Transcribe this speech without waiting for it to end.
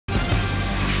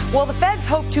Well, the feds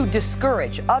hope to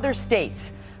discourage other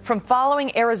states from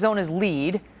following Arizona's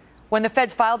lead when the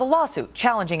feds filed a lawsuit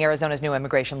challenging Arizona's new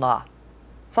immigration law.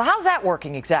 So how's that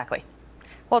working exactly?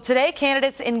 Well, today,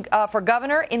 candidates for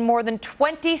governor in more than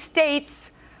 20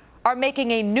 states are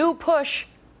making a new push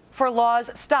for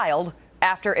laws styled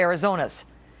after Arizona's.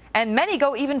 And many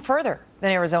go even further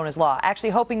than Arizona's law,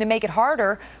 actually hoping to make it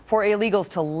harder for illegals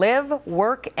to live,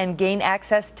 work, and gain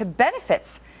access to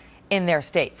benefits in their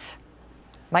states.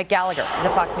 Mike Gallagher is a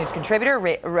Fox News contributor.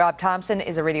 Rob Thompson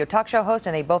is a radio talk show host,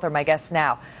 and they both are my guests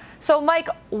now. So, Mike,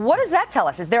 what does that tell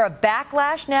us? Is there a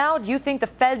backlash now? Do you think the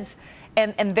feds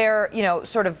and their,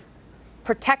 sort of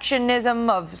protectionism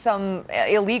of some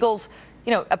illegals,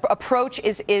 approach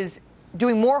is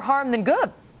doing more harm than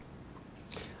good?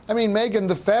 I mean, Megan,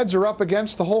 the feds are up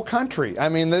against the whole country. I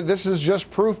mean, this is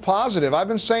just proof positive. I've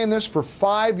been saying this for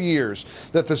 5 years,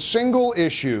 that the single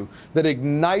issue that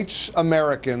ignites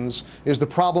Americans is the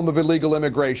problem of illegal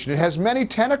immigration. It has many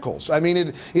tentacles. I mean,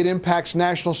 it impacts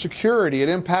national security. It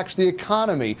impacts the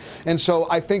economy. And so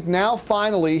I think now,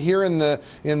 finally, here in the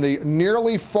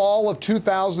nearly fall of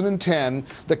 2010,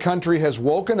 the country has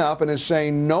woken up and is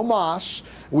saying, no mas.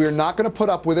 We are not going to put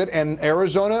up with it. And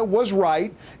Arizona was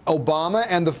right. Obama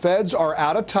and the feds are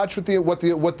out of touch with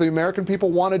what the American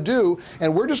people want to do,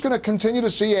 and we're just going to continue to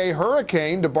see a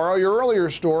hurricane, to borrow your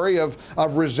earlier story, of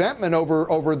resentment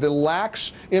over the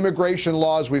lax immigration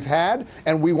laws we've had,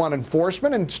 and we want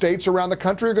enforcement, and states around the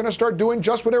country are going to start doing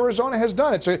just what Arizona has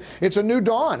done. It's a new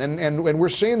dawn, and we're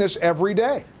seeing this every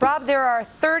day. Rob, there are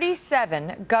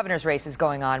 37 governor's races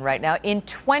going on right now in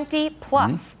 20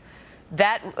 plus.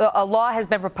 That a law has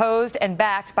been proposed and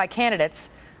backed by candidates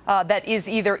that is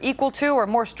either equal to or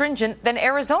more stringent than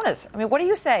Arizona's. I mean, what do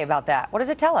you say about that? What does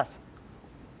it tell us?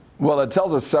 Well, it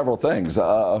tells us several things.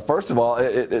 First of all,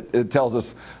 it tells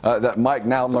us that Mike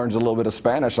now learns a little bit of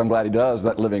Spanish. I'm glad he does,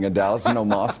 that living in Dallas. No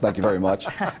mas, thank you very much.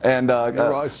 And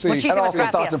also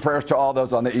thoughts and prayers to all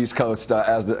those on the East Coast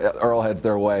as the Earl heads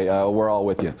their way. We're all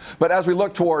with you. But as we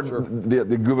look toward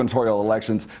the gubernatorial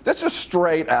elections, this is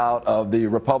straight out of the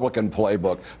Republican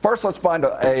playbook. First, let's find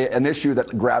an issue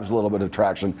that grabs a little bit of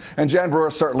traction. And Jan Brewer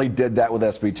certainly did that with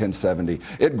SB 1070.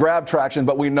 It grabbed traction,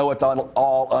 but we know it's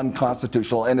all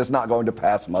unconstitutional, and it's not going to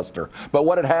pass muster. But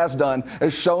what it has done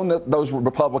is shown that those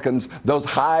Republicans, those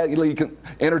highly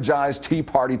energized Tea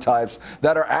Party types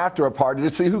that are after a party to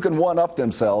see who can one-up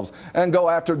themselves and go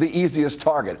after the easiest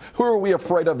target. Who are we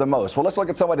afraid of the most? Well, let's look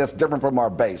at somebody that's different from our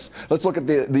base. Let's look at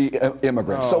the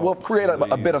immigrants. So we'll create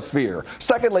a bit of fear.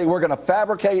 Secondly, we're going to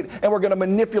fabricate and we're going to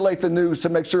manipulate the news to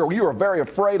make sure you are very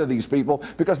afraid of these people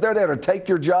because they're there to take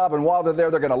your job, and while they're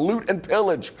there, they're going to loot and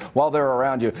pillage while they're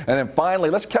around you. And then finally,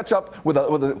 let's catch up with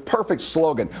a perfect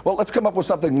slogan. Well, let's come up with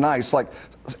something nice like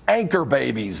anchor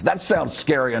babies. That sounds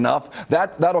scary enough.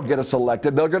 That'll get us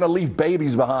elected. They're going to leave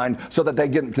babies behind so that they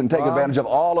can take advantage of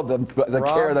all of the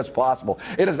care that's possible.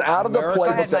 It is out of the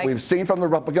playbook that we've seen from the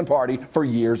Republican Party for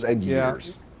years and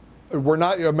years.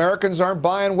 Americans aren't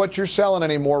buying what you're selling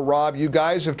anymore, Rob. You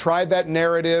guys have tried that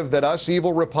narrative that us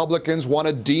evil Republicans want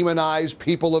to demonize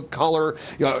people of color,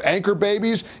 anchor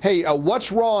babies. Hey,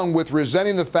 what's wrong with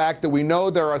resenting the fact that we know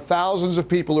there are thousands of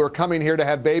people who are coming here to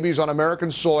have babies on American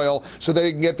soil so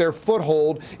they can get their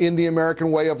foothold in the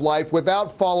American way of life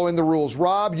without following the rules?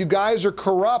 Rob, you guys are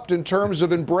corrupt in terms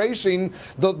of embracing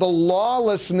the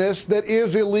lawlessness that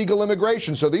is illegal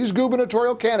immigration. So these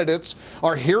gubernatorial candidates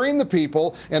are hearing the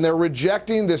people, and they're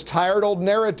rejecting this tired old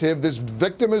narrative, this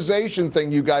victimization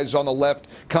thing you guys on the left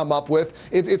come up with.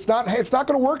 It's not going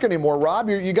to work anymore, Rob.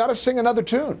 You got to sing another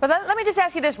tune. But let me just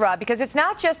ask you this, Rob, because it's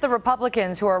not just the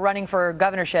Republicans who are running for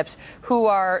governorships who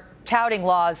are touting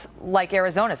laws like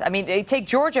Arizona's. I mean, take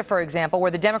Georgia, for example,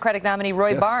 where the Democratic nominee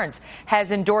Roy Barnes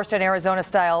has endorsed an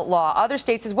Arizona-style law. Other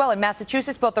states as well. In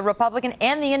Massachusetts, both the Republican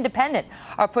and the Independent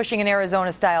are pushing an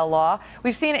Arizona-style law.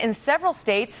 We've seen it in several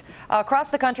states across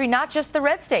the country, not just the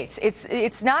red states.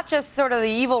 It's not just sort of the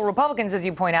evil Republicans, as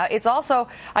you point out. It's also,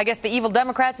 I guess, the evil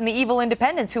Democrats and the evil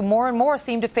Independents who more and more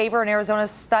seem to favor an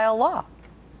Arizona-style law.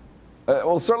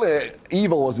 Well, certainly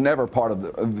evil was never part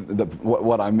of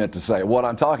what I meant to say. What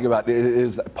I'm talking about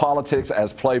is politics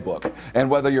as playbook. And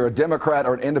whether you're a Democrat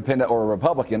or an independent or a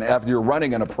Republican, after you're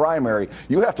running in a primary,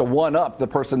 you have to one-up the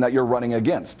person that you're running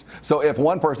against. So if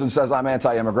one person says, I'm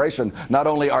anti-immigration, not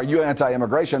only are you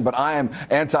anti-immigration, but I am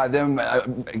anti-them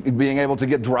being able to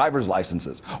get driver's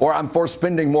licenses. Or I'm for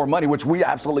spending more money, which we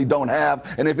absolutely don't have.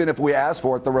 And even if we asked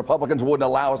for it, the Republicans wouldn't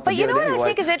allow us to get it anyway. But you know what I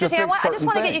think is interesting? I just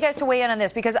want to get you guys to weigh in on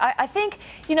this, because I think think,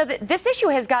 you know, this issue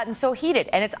has gotten so heated,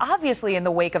 and it's obviously in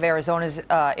the wake of Arizona's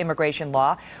immigration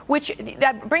law, which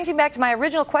that brings me back to my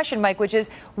original question, Mike, which is,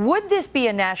 would this be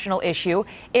a national issue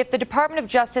if the Department of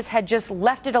Justice had just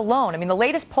left it alone? I mean, the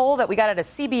latest poll that we got out of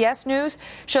CBS News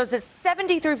shows that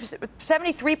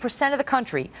 73% of the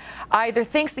country either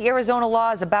thinks the Arizona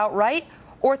law is about right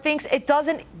or thinks it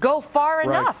doesn't go far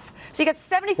enough. So you got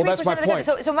 73% of the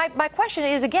country. So my question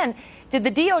is, again, did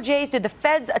the the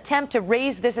feds attempt to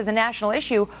raise this as a national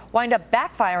issue wind up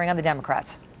backfiring on the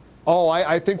Democrats? Oh,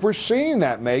 I think we're seeing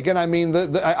that, Megan. I mean,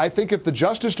 I think if the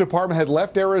Justice Department had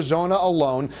left Arizona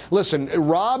alone, listen,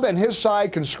 Rob and his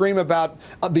side can scream about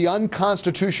the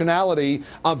unconstitutionality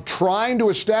of trying to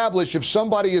establish if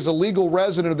somebody is a legal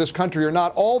resident of this country or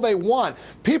not all they want.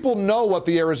 People know what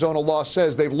the Arizona law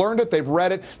says. They've learned it. They've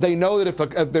read it. They know that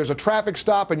if there's a traffic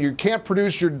stop and you can't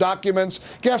produce your documents,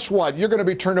 guess what? You're going to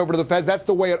be turned over to the feds. That's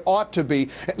the way it ought to be.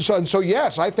 So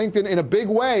yes, I think that in a big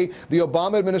way, the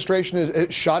Obama administration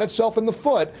has shot itself in the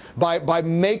foot by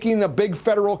making a big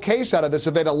federal case out of this.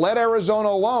 If they'd have let Arizona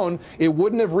alone, it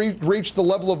wouldn't have reached the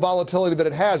level of volatility that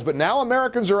it has. But now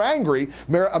Americans are angry.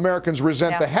 Americans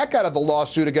resent the heck out of the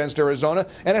lawsuit against Arizona,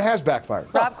 and it has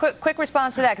backfired. Rob, quick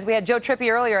response to that, because we had Joe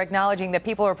Trippi earlier acknowledging that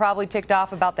people are probably ticked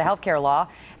off about the health care law,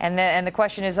 and the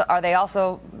question is, are they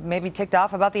also maybe ticked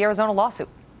off about the Arizona lawsuit?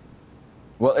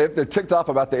 Well, if they're ticked off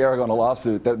about the Arizona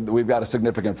lawsuit, then we've got a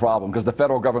significant problem, because the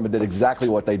federal government did exactly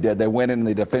what they did. They went in and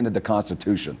they defended the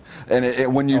Constitution.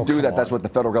 And when you do that, that's what the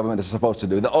federal government is supposed to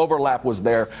do. The overlap was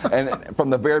there. And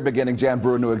from the very beginning, Jan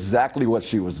Brewer knew exactly what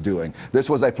she was doing. This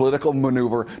was a political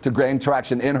maneuver to gain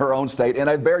traction in her own state, in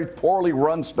a very poorly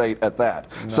run state at that.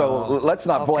 No. So let's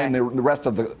not blame the rest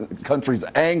of the country's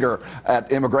anger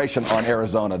at immigration on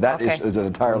Arizona. That is an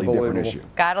entirely different issue.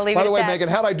 Gotta leave it at that. By the way, Megan,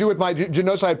 how'd I do with my, did you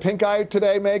notice I had pink eye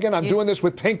today, Megan? I'm doing this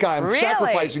with pink eye. I'm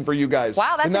sacrificing for you guys.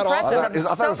 Wow, that's impressive. Awesome?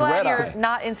 I'm so glad you're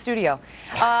not in studio.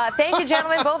 Thank you,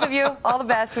 gentlemen, both of you. All the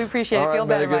best. We appreciate it. Feel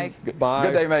better, Mike. Goodbye.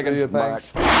 Good day, Megan.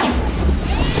 Thanks.